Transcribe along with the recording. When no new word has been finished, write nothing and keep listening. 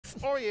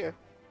Oh, yeah.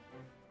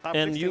 Top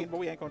And 16, but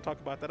we ain't going to talk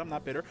about that. I'm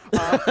not bitter.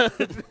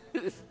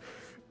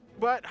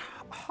 But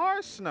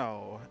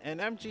Haarsnow and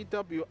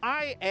MGW,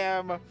 I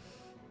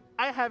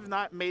have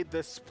not made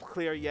this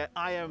clear yet.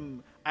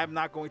 I'm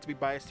not going to be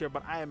biased here,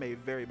 but I am a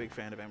very big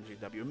fan of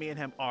MGW. Me and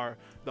him are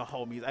the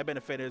homies. I've been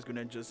a fan of his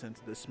Greninja since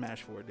the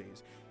Smash 4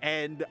 days,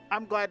 and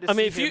I'm glad to see him.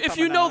 I mean, if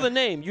you know the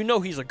name, you know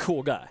he's a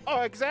cool guy.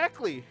 Oh,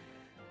 exactly.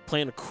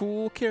 Playing a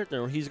cool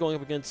character. He's going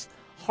up against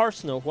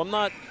Haarsnow, who I'm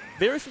not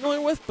very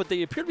familiar with, but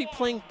they appear to be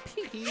playing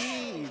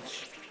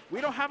Peach. We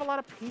don't have a lot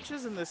of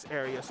Peaches in this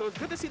area, so it's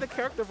good to see the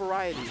character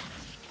variety.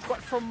 But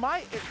from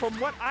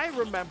what I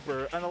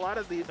remember, and a lot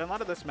of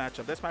this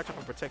matchup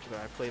in particular,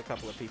 I've played a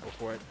couple of people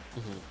for it.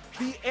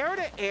 The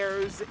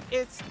air-to-airs,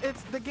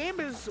 the game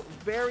is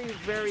very,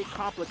 very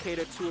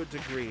complicated to a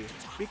degree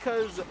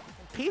because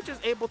Peach is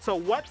able to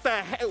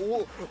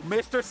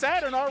Mr.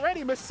 Saturn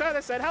already. Mr.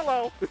 Saturn said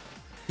hello.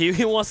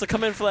 He wants to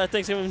come in for that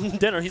Thanksgiving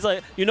dinner. He's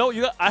like,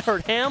 I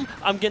heard ham.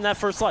 I'm getting that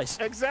first slice.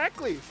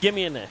 Exactly. Get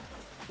me in there.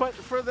 But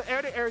for the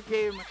air-to-air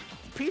game,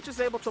 Peach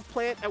is able to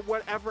play it at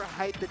whatever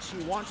height that she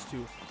wants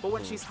to. But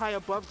when she's high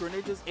above,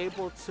 Greninja's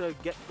able to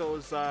get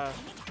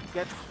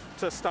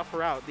to stuff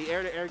her out. The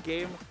air-to-air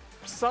game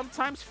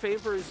sometimes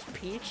favors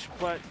Peach,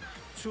 but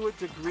to a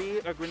degree,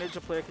 a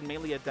Greninja player can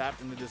mainly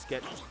adapt and just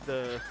get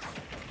the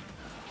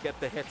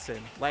hits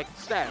in like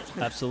that.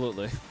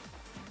 Absolutely.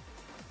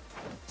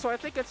 So I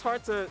think it's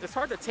hard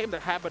to tame the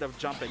habit of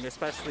jumping,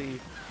 especially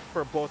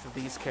for both of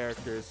these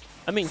characters.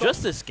 I mean,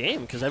 just this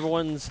game, because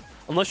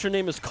unless your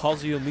name is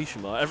Kazuya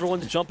Mishima,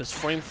 everyone's jump is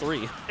frame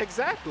 3.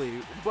 Exactly,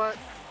 but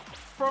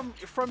from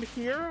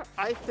here,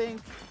 I think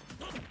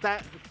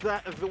that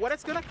what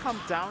it's gonna come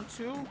down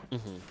to,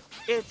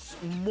 it's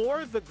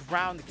more the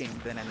ground game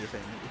than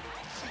anything,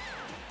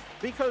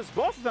 because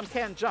both of them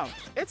can jump.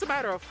 It's a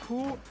matter of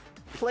who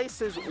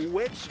places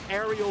which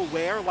aerial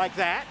where like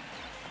that,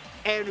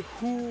 and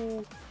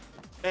who's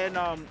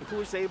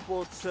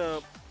able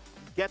to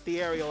get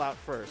the aerial out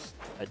first.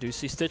 I do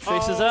see Stitch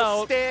faces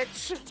out.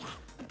 Stitch!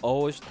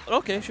 Oh,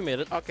 okay, she made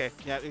it. Okay,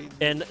 yeah.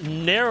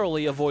 And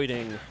narrowly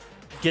avoiding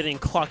getting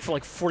clocked for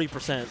like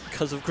 40%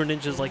 because of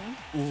Greninja's like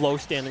low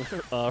standing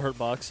hurt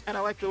box. And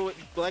I like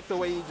the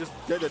way you just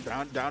did it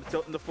down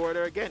tilt in the forward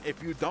air again.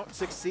 If you don't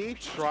succeed,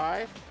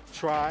 try,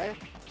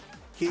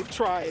 keep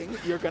trying.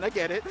 You're gonna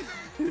get it.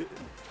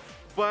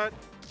 But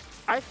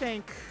I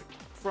think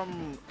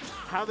from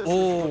how this is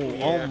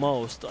looking,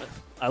 almost.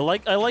 I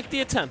like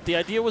the attempt. The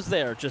idea was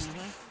there, just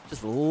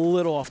a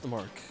little off the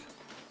mark.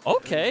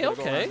 Okay,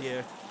 okay.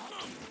 Yeah.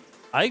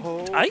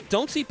 I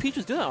don't see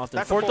Peaches do that often.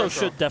 Forto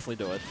should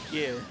definitely do it.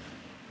 Yeah.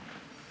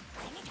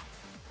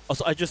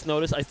 Also, I just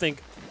noticed, I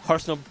think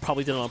Haarsnow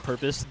probably did it on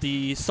purpose.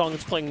 The song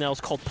it's playing now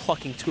is called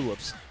Plucking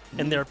Tulips,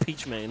 and they're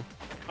Peach main.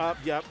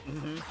 Yep.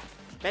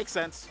 Makes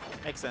sense.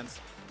 Makes sense.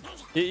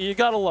 You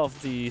gotta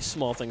love the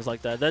small things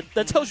like that.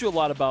 That tells you a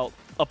lot about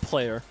a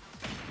player.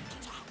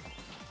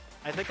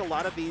 I think a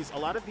lot of these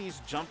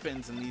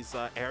jump-ins and these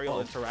aerial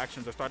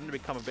interactions are starting to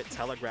become a bit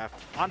telegraphed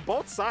on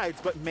both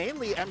sides, but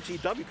mainly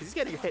MGW because he's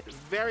getting hit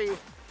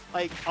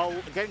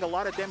getting a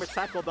lot of damage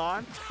tackled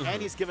on,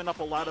 and he's giving up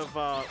a lot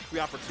of free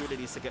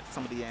opportunities to get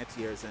some of the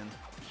anti-airs in.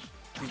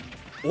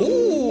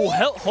 Ooh,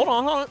 hold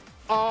on.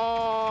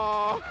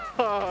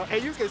 Oh,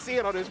 and you can see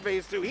it on his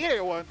face too. He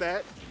didn't want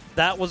that.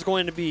 That was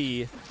going to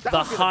be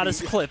the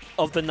hottest clip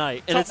of the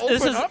night, and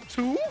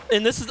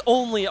this is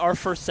only our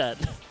first set.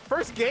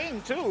 First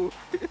game too.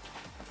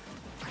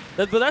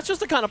 But that's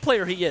just the kind of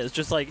player he is.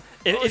 Just like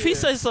if he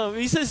says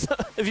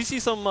if you see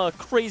some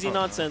crazy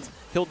nonsense,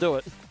 he'll do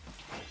it.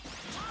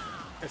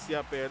 It's the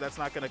up air. That's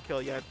not gonna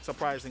kill yet,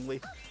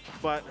 surprisingly.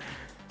 But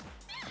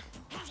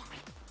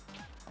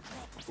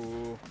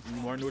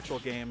more neutral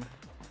game.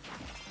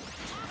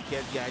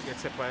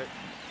 Gets hit by it.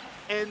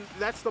 And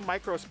that's the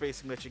micro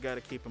spacing that you got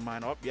to keep in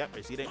mind. Oh, yep,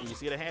 you see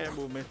the hand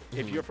movement.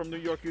 If you're from New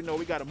York, you know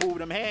we got to move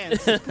them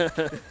hands.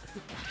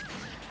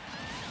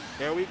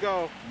 There we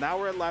go. Now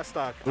we're at last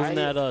stock. Moving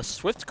that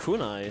swift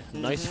kunai.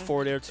 Nice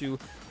forward air to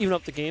even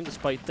up the game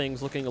despite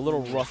things looking a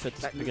little rough at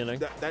the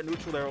beginning. That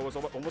neutral arrow was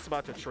almost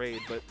about to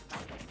trade, but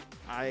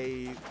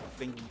I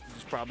think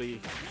just probably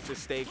to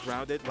stay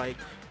grounded. Like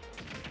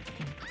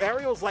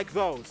aerials like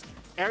those.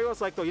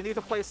 You need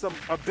to place them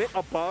a bit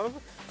above.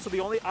 So the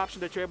only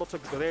option that they're able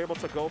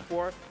to go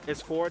for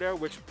is forward air,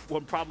 which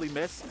would probably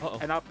miss,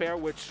 and up air,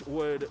 which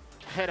would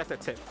head at the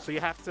tip. So you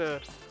have to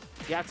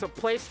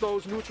place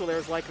those neutral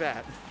airs like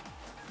that.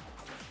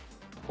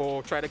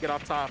 Or try to get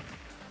off top.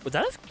 Would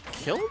that have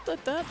killed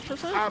at that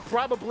percent?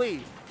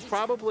 Probably.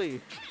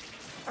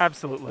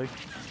 Absolutely.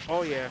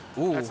 Oh yeah.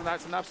 Ooh.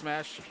 That's an up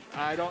smash.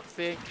 I don't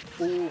think.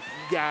 Ooh,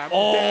 yeah.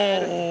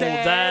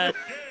 Dead.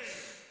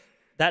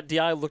 That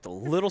DI looked a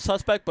little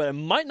suspect, but it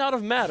might not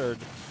have mattered.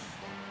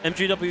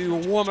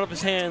 MGW warming up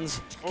his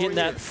hands, getting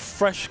that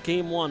fresh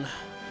game one.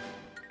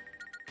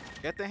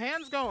 Get the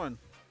hands going.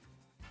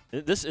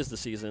 This is the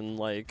season.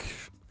 Like,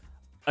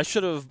 I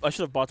should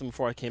have bought them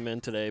before I came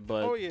in today,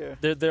 but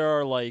there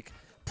are like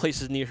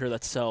places near here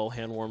that sell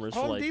hand warmers.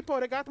 Home Depot,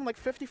 they got them like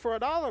 $50 for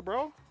 $1,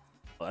 bro.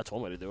 Well, that's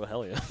one way to do it.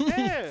 Hell yeah.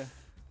 Yeah.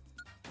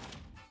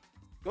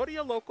 Go to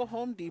your local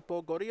Home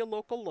Depot, go to your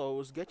local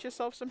Lowe's, get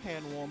yourself some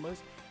hand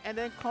warmers, and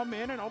then come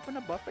in and open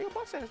a buffet of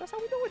bus ass. That's how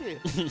we do it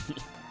here.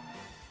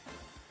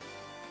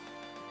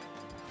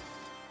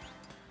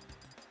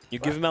 You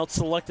give them out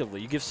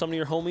selectively. You give some of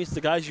your homies, the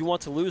guys you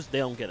want to lose, they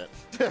don't get it.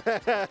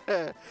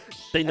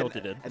 They know what they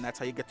did. And that's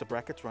how you get the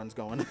brackets runs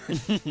going.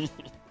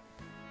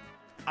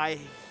 I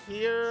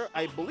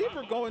believe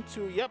we're going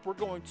to, we're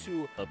going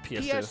to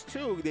PS2.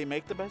 PS2. They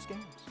make the best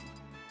games.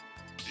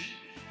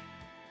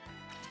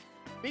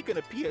 Speaking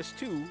of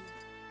PS2,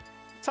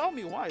 tell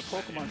me why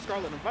Pokemon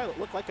Scarlet and Violet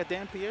look like a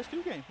damn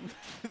PS2 game.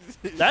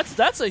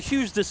 That's a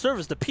huge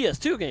disservice to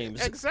PS2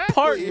 games. Exactly.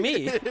 Pardon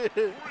me.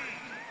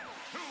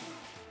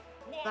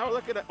 Now we're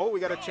looking at, we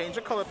got to change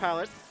the color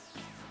palette.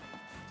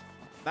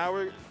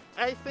 Now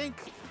I think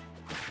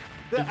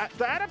the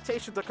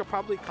adaptations that could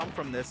probably come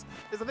from this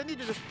is that they need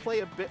to just play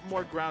a bit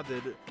more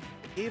grounded,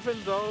 even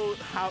though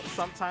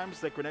sometimes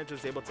the Greninja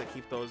is able to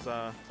keep those,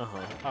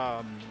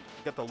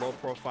 get the low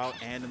profile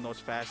and in those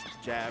fast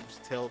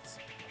jabs, tilts.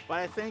 But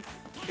I think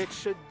it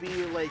should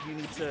be like you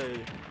need to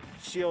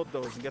shield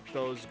those and get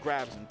those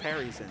grabs and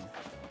parries in.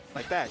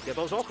 Like that, get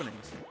those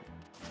openings.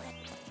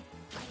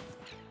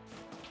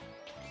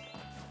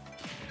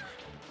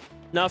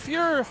 Now, if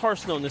you're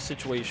Haarsnow in this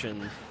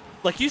situation,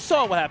 like you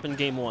saw what happened in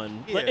Game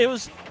 1. Yeah.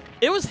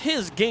 It was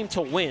his game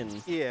to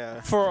win. Yeah.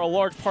 For a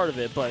large part of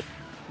it, but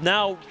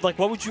now, like,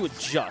 what would you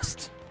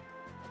adjust?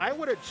 I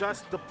would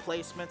adjust the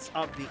placements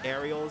of the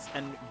aerials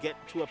and get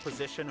to a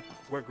position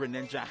where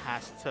Greninja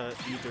has to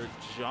either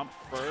jump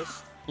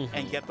first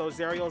and get those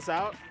aerials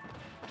out,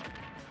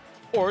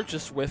 or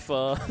just with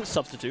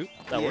substitute.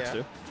 That works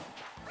too.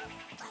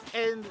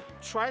 And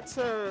try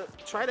to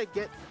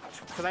get,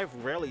 because I've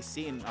rarely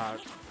seen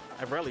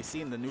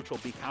the neutral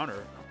B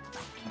counter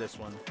in this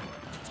one.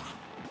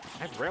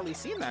 I've rarely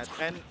seen that.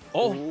 And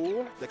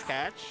ooh, the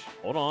catch.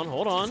 Hold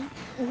on.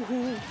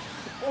 Ooh.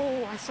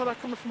 Oh, I saw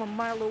that coming from a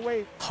mile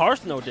away.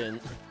 Haarsnow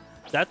didn't.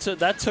 That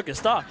took his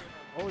stock.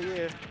 Oh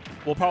yeah.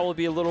 We'll probably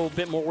be a little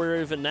bit more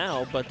wary of it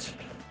now, but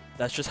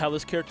that's just how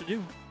this character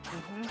do.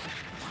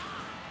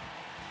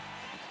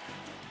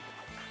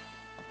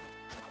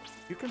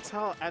 You can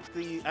tell at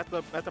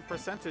the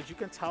percentage. You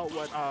can tell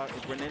what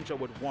Greninja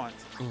would want.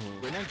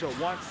 Greninja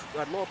wants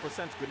at lower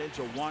percent.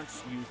 Greninja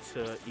wants you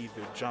to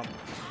either jump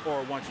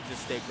or wants you to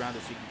stay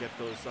grounded so you can get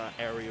those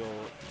aerial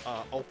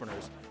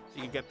openers. So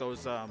you can get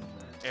those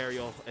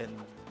aerial and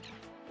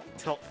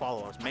tilt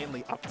follow-ups,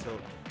 mainly up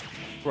tilt.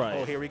 Right.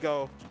 Oh, here we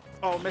go.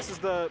 Oh, misses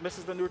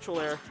the neutral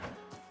air.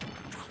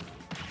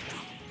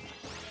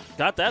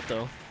 Got that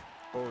though.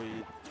 Oh.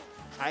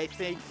 I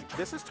think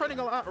this is turning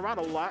around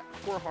a lot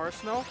for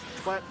Haarsnow,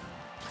 but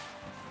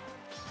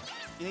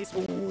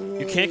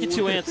you can't get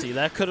too antsy.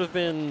 That could have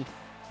been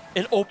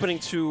an opening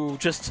to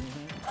just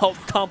help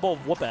combo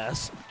whoop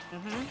ass.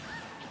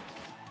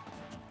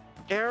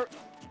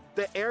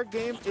 The air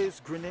game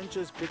is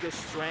Greninja's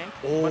biggest strength,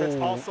 but it's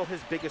also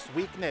his biggest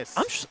weakness.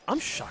 I'm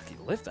shocked he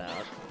lived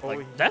that.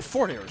 That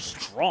forward air is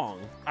strong.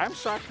 I'm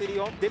shocked that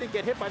he didn't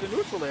get hit by the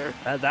neutral air.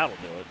 That'll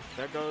do it.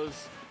 There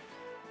goes.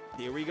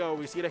 Here we go.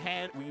 We see the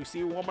hand. We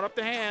see warming up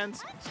the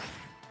hands.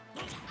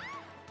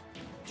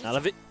 Out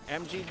of it.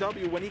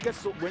 MGW when he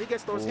gets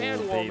those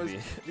hand warmers,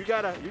 baby. you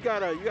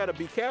gotta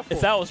be careful.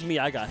 If that was me,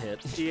 I got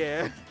hit.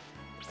 Yeah.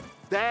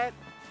 That.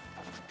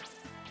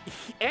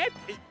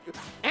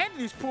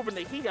 Anthony's proving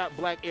that he got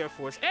Black Air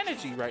Force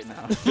energy right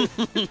now.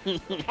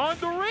 On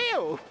the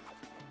real.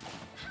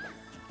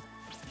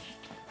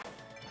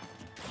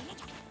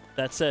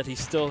 That said, he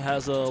still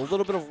has a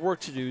little bit of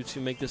work to do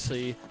to make this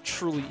a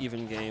truly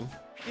even game.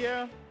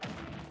 Yeah.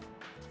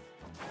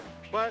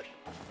 But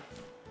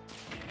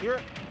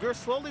you're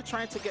slowly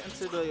trying to get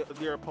into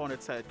your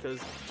opponent's head because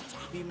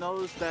he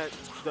knows that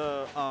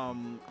the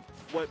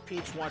what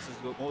Peach wants is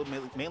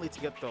mainly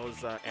to get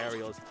those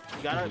aerials.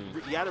 You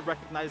gotta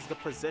recognize the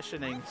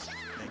positioning.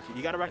 Thank you.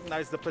 You gotta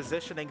recognize the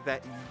positioning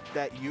that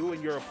you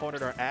and your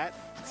opponent are at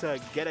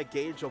to get a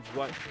gauge of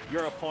what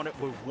your opponent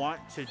would want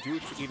to do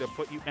to either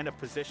put you in a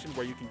position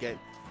where you can get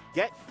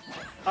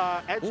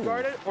edge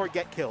guarded or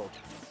get killed.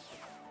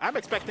 I'm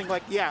expecting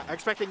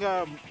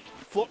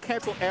full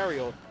cancel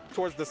aerial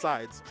towards the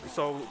sides.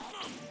 So,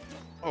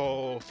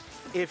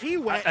 if he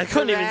went, I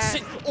couldn't even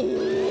see.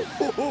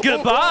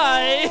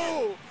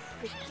 Goodbye.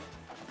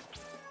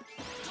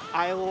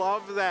 I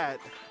love that.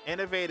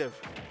 Innovative.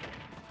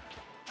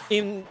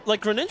 In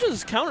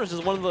Greninja's counters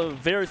is one of the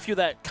very few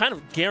that kind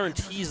of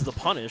guarantees the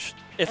punish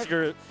if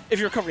your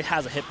recovery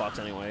has a hitbox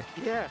anyway.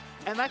 Yeah,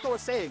 and like I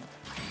was saying,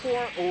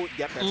 that's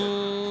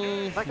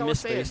it. Like I was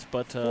saying,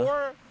 but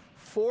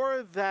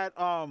for that,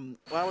 I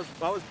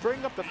was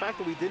bringing up the fact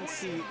that we didn't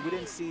see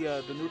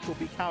the neutral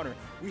B counter.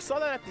 We saw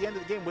that at the end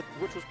of the game,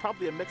 which was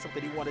probably a mix-up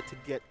that he wanted to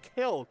get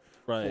killed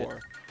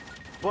for.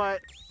 But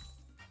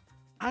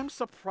I'm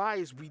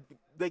surprised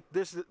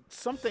there's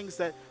some things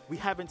that we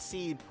haven't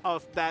seen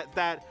of that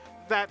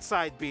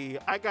side B.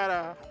 I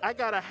gotta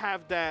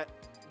have that.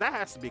 That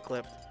has to be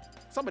clipped.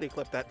 Somebody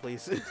clip that,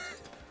 please.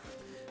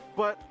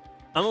 But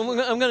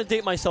I'm gonna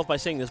date myself by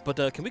saying this,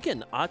 but can we get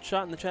an odd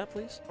shot in the chat,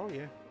 please? Oh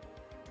yeah.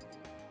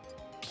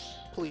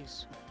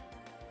 Please.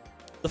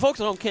 The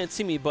folks at home can't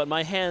see me, but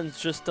my hands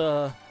just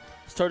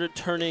started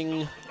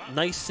turning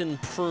nice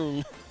and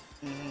prune.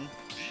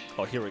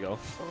 Oh, here we go.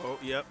 Oh,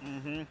 yep.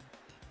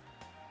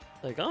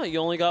 Like, oh, you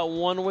only got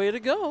one way to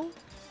go.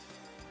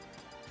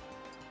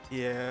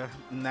 Yeah,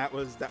 and that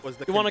was the.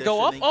 You want to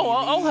go up? Oh,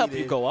 I'll help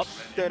you go up.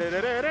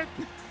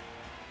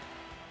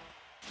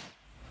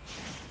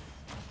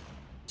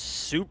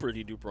 Super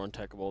de-duper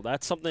untechable.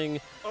 That's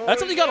something. That's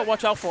something you gotta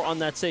watch out for on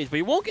that stage. But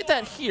you won't get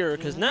that here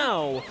because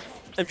now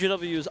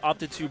MGW has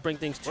opted to bring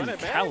things to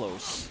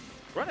Kalos.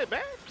 Run it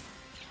back.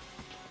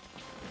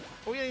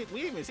 We didn't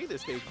even see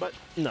this stage, but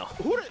no.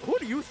 Who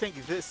do you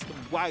think this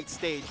wide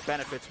stage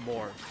benefits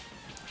more?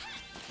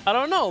 I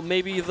don't know.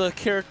 Maybe the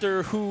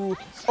character who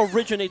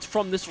originates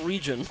from this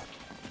region.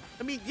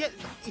 I mean, yeah,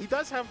 he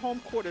does have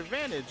home court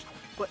advantage,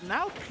 but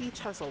now Peach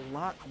has a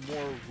lot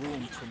more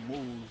room to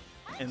move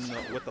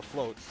with the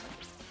floats.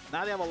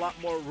 Now they have a lot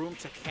more room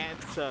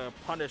to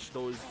punish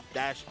those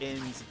dash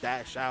ins,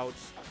 dash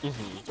outs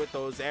with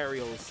those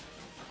aerials.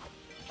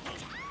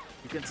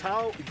 You can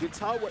tell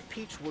what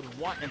Peach would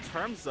want in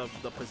terms of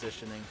the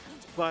positioning,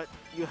 but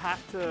you have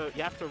to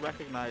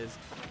recognize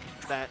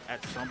that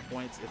at some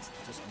points it's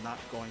just not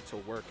going to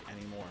work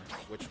anymore,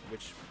 which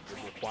would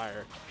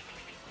require.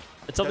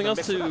 It's something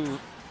else to.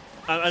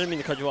 I didn't mean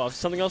to cut you off.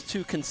 Something else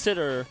to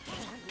consider.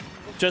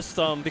 Just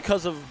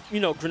because of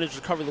Greninja's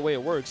recovery the way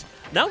it works.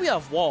 Now we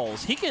have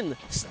walls. He can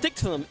stick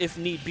to them if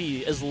need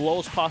be as low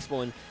as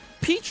possible, and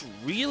Peach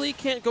really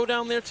can't go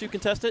down there to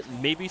contest it.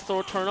 Maybe throw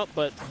a turn up,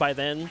 but by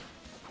then,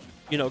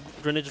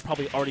 Greninja's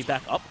probably already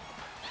back up.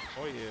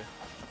 Oh yeah.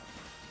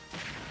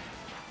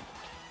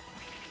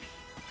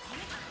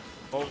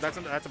 Oh, that's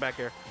a back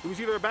air. It was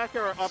either a back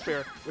air or up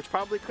air, which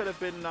probably could have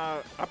been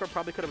up air.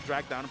 Probably could have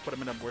dragged down and put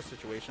him in a worse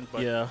situation.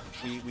 But yeah,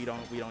 we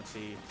don't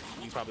see.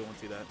 You probably won't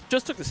see that.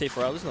 Just took the safe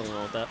route. There's nothing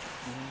wrong with that.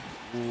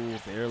 Ooh,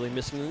 barely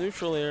missing the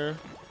neutral air.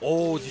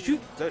 Oh, did you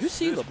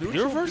see the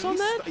reverse on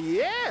that?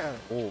 Yeah.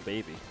 Oh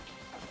baby.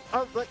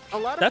 Like a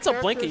lot of that's a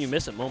blink and you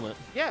miss it moment.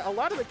 Yeah, a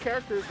lot of the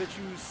characters that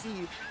you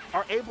see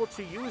are able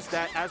to use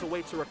that as a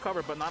way to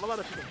recover, but not a lot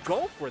of people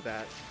go for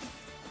that.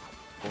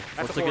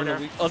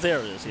 Oh, there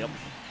it is. Yep.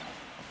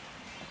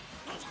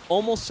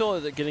 Almost saw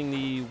it getting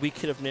the weak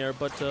hit of Nair,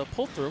 but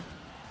pulled through.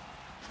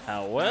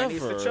 However, he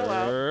needs to chill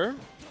out.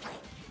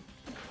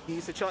 He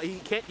needs to chill. He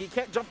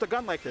can't jump the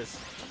gun like this.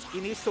 He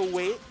needs to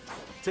wait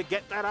to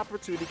get that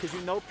opportunity because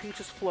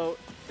Peach's float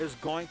is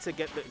going to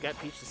get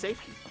Peach to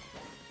safety.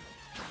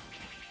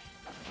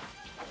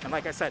 And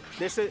like I said,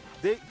 this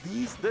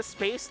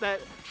space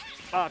that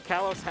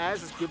Kalos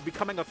has is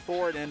becoming a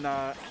thorn in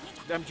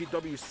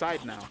MGW's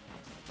side now.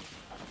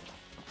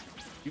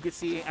 You could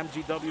see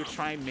MGW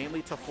trying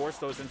mainly to force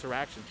those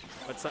interactions,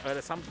 but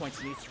at some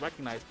points he needs to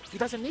recognize he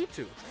doesn't need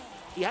to.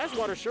 He has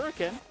Water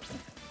Shuriken.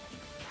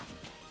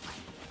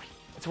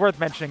 It's worth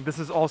mentioning this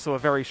is also a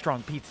very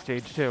strong Peach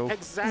stage too.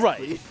 Exactly.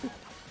 Right.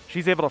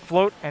 She's able to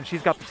float, and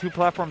she's got the two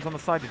platforms on the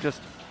side to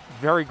just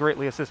very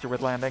greatly assist her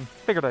with landing.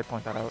 Figured I'd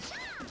point that out.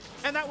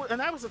 And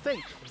that was the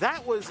thing.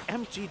 That was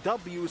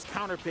MGW's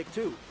counter pick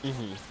too.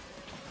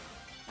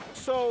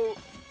 So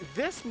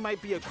this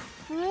might be a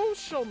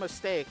crucial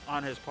mistake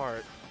on his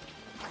part.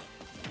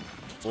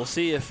 We'll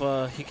see if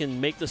he can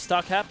make the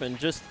stock happen.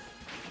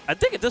 I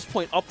think at this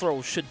point, up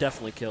throw should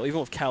definitely kill, even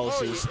with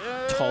Kalos'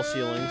 tall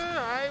ceilings.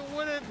 I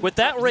wouldn't. With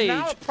that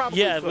rage,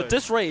 yeah, with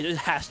this rage, it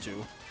has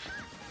to.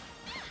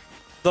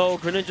 Though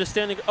Greninja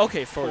standing,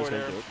 okay, forward is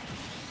gonna do it.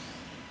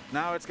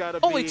 Now it's got to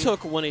be. Only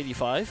took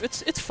 185.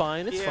 It's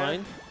fine. It's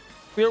fine.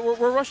 We're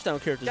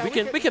rushdown characters.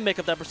 Yeah, we can make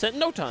up that percent in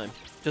no time.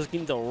 Just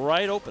need the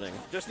right opening.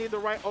 Just need the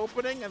right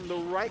opening and the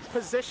right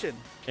position.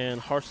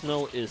 And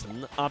Haarsnow is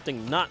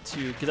opting not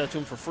to give that to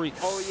him for free.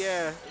 Oh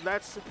yeah,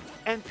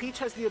 and Peach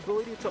has the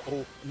ability to.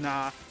 Oh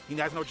nah, he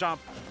has no jump.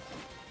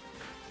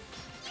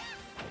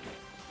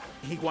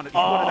 He wanted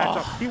that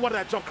jump. He wanted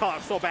that jump call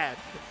out so bad.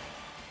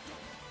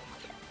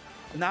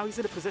 Now he's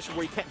in a position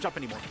where he can't jump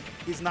anymore.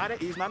 He's not in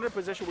a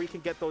position where he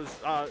can get those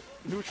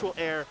neutral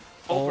air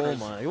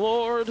openers. Oh my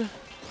lord.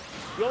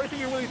 The only thing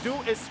you really do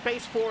is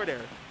space forward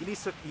air. He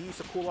needs to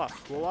cool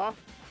off,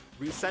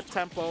 reset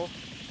tempo,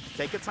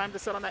 take your time to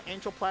set on that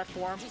angel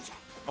platform.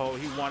 Oh,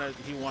 he wanted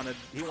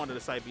a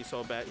side B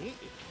so bad.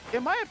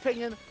 In my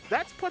opinion,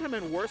 that's put him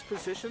in worse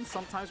positions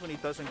sometimes when he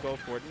doesn't go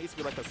for it. It needs to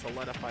be like a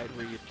solidified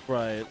read.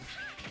 Right.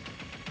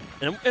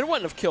 And it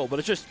wouldn't have killed, but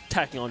it's just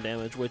tacking on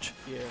damage, which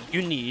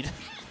you need.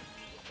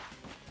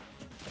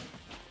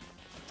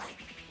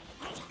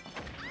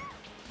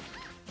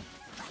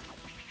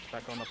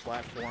 Back on the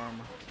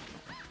platform.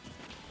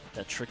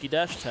 That tricky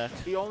dash tech.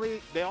 They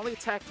only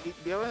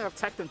have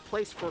tech in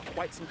place for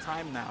quite some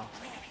time now.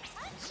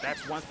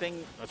 That's one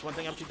thing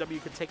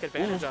MGW could take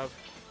advantage of.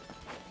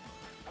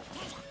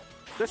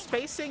 The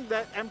spacing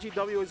that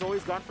MGW has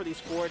always gone for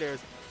these forward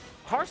airs.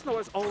 Haarsnow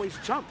has always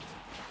jumped.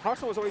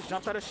 Haarsnow has always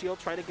jumped out of shield,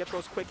 tried to get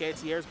those quick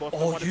anti-airs. Both of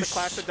them wanted to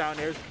clash the down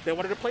airs. They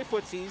wanted to play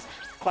footsies,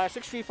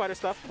 classic Street Fighter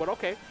stuff, but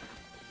okay.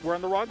 we're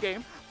in the wrong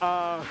game.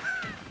 But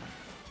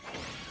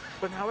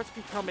now it's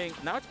becoming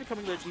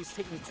that he's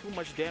taking too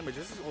much damage.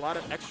 This is a lot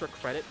of extra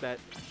credit that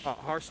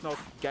Haarsnow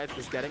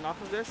is getting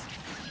off of this.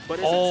 But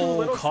is it too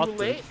little, too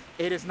late?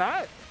 It is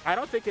not. I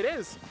don't think it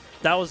is.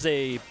 That was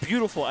a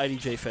beautiful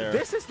IDJ fair.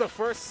 This is the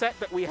first set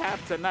that we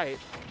have tonight.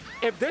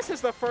 If this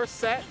is the first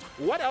set,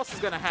 what else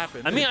is going to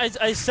happen? I mean,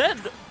 I said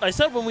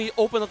when we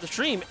opened up the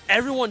stream,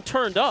 everyone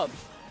turned up.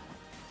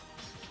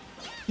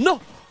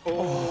 No.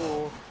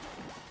 Oh.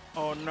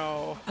 Oh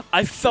no.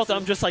 I felt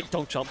I'm just like,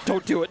 don't jump,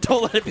 don't do it,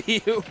 don't let it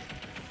be you.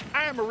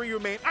 I am a Ryu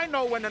main. I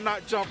know when to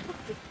not jump.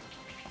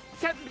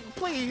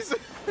 Please.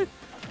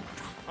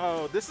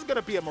 Oh, this is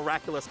gonna be a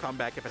miraculous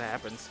comeback if it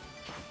happens.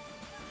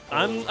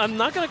 I'm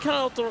not gonna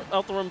count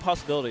out the rim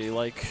possibility.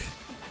 Like,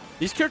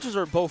 these characters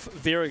are both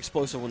very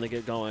explosive when they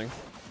get going.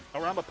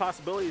 Around the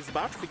possibility is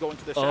about to be going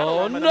to the shadow.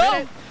 Oh in a no!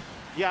 minute.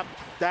 Yep,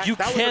 that was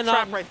a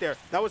trap right there.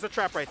 That was a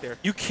trap right there.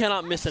 You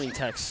cannot miss any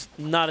techs.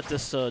 Not at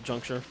this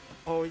juncture.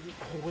 Oh,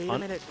 wait a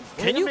minute.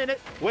 Can you?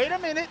 Wait a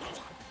minute.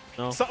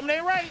 No. Something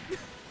ain't right.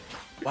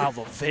 Wow,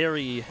 the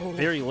very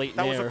late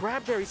That nair. was a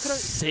grab there. He could've...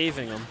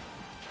 Saving him.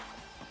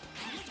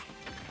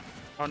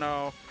 Oh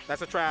no,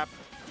 that's a trap.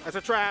 That's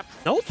a trap.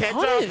 No Can't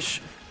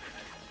punish.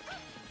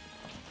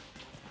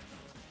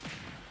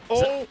 Jump.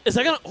 Oh. Is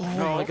that gonna? Oh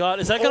no. my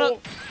God! Is that gonna?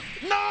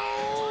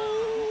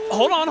 No.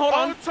 Hold on.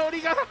 Oh, Toad,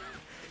 he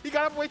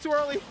got up way too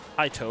early.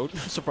 Hi, Toad.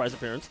 Surprise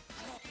appearance.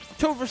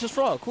 Toad versus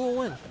Frog. Who will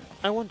win?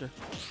 I wonder.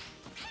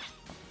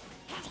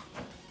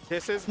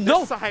 This is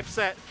a hype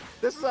set.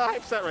 This is a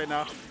hype set right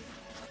now.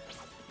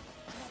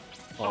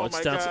 Oh,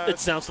 it's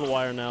down to the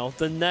wire now.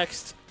 The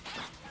next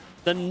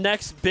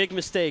big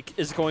mistake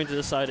is going to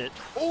decide it.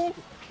 Oh,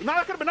 no,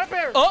 that could have been up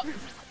air. Oh!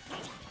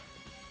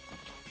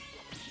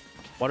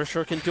 Water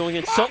Shuriken doing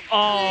it so.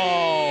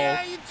 Oh!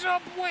 Yeah, he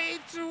jumped way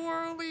too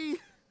early.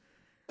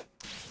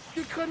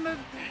 You couldn't have.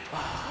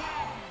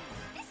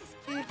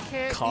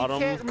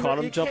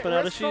 Caught him jumping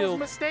out of shield.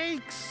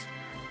 Mistakes.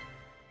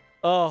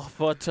 Oh,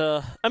 but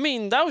I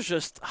mean, that was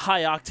just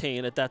high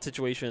octane at that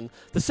situation.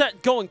 The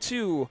set going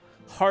to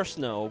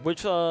Haarsnow,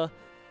 which I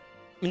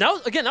mean,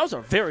 that was our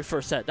very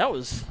first set. That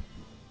was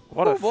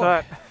what a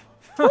set.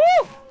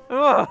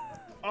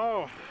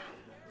 Oh.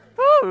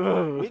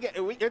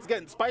 It's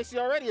getting spicy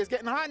already. It's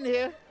getting hot in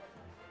here.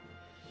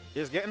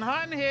 It's getting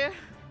hot in here.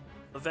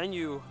 The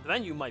venue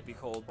might be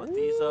cold, but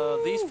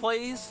these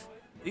plays,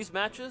 these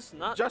matches,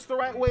 not just the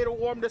right way to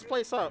warm this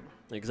place up.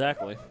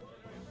 Exactly.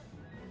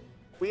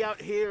 We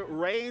out here,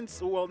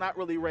 rains. Well, not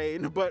really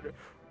rain, but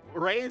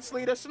rain,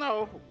 sleet, or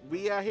snow.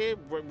 We out here.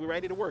 We're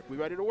ready to work. We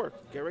ready to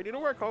work. Get ready to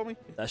work, homie.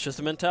 That's just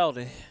a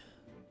mentality.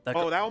 That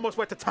almost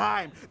went to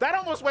time. That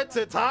almost went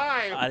to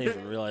time. I didn't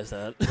even realize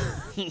that.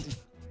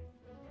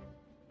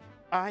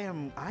 I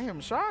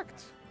am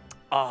shocked.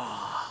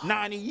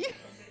 Nani?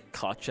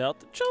 Caught you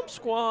out the jump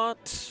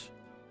squat.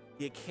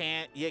 You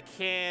can't.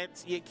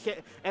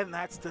 And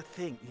that's the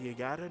thing. You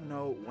gotta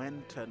know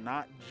when to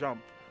not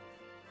jump.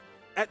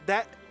 At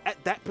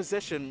that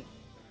position,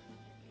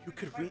 you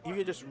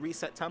could just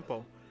reset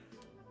tempo.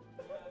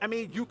 I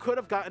mean, you could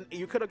have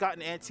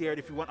gotten anti-aired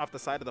if you went off the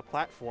side of the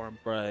platform.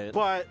 Right.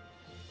 But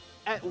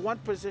at one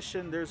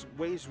position, there's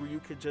ways where you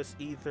could just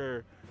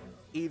either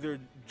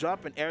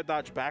jump and air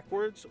dodge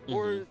backwards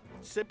or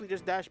simply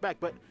just dash back.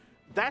 But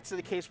that's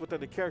the case with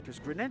other characters.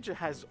 Greninja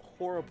has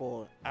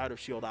horrible out of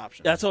shield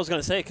options. That's what I was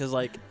gonna say, because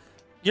like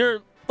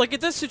you're like in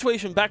this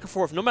situation, back and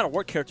forth, no matter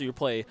what character you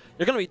play,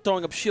 you're gonna be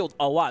throwing up shield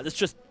a lot. It's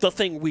just the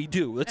thing we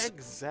do.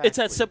 It's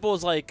as simple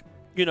as like,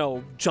 you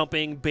know,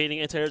 jumping, baiting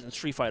anti-airs in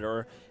Street Fighter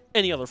or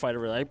any other fighter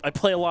really. I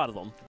play a lot of them.